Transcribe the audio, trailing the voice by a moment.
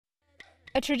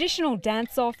A traditional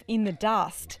dance-off in the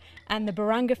dust, and the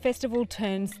Barunga Festival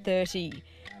turns 30.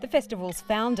 The festival's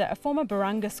founder, a former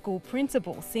Barunga school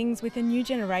principal, sings with a new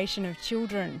generation of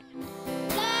children.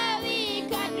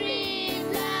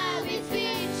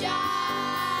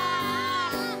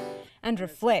 And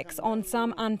reflects on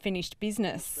some unfinished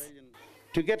business.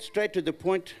 To get straight to the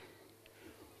point,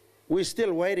 we're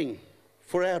still waiting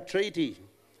for our treaty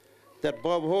that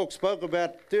Bob Hawke spoke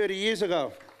about 30 years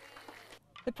ago.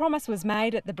 The promise was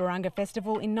made at the Barunga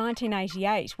Festival in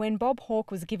 1988 when Bob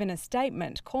Hawke was given a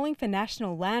statement calling for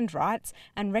national land rights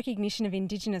and recognition of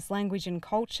Indigenous language and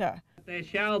culture. There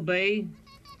shall be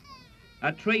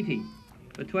a treaty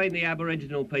between the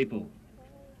Aboriginal people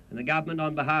and the government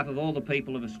on behalf of all the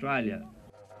people of Australia.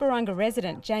 Barunga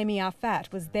resident Jamie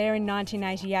Arfat was there in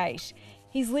 1988.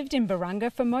 He's lived in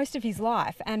Barunga for most of his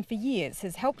life and for years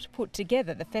has helped put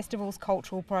together the festival's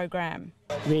cultural program.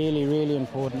 Really, really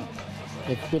important.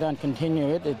 If we don't continue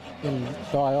it, it will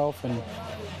die off and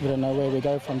we don't know where we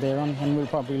go from there on, and we'll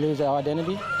probably lose our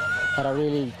identity. But I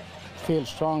really feel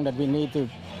strong that we need to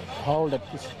hold it.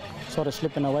 It's sort of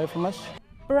slipping away from us.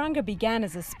 Barunga began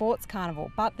as a sports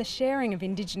carnival, but the sharing of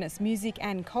Indigenous music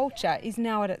and culture is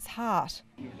now at its heart.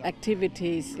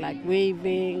 Activities like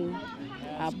weaving,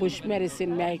 bush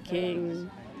medicine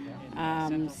making,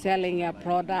 selling our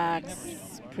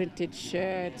products, printed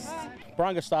shirts.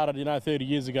 Barunga started, 30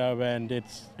 years ago, and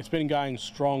it's been going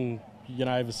strong,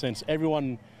 ever since.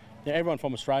 Everyone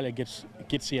from Australia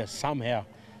gets here somehow.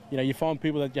 You find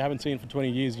people that you haven't seen for 20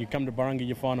 years. You come to Barunga,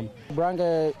 you find them.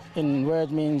 Barunga, in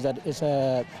words, means that it's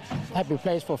a happy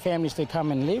place for families to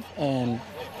come and live and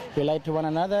relate to one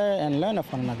another and learn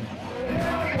of one another.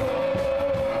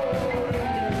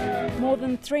 More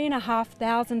than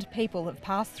 3,500 people have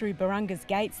passed through Barunga's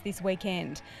gates this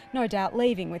weekend, no doubt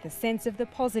leaving with a sense of the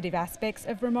positive aspects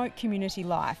of remote community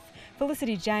life.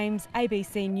 Felicity James,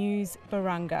 ABC News,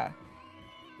 Barunga.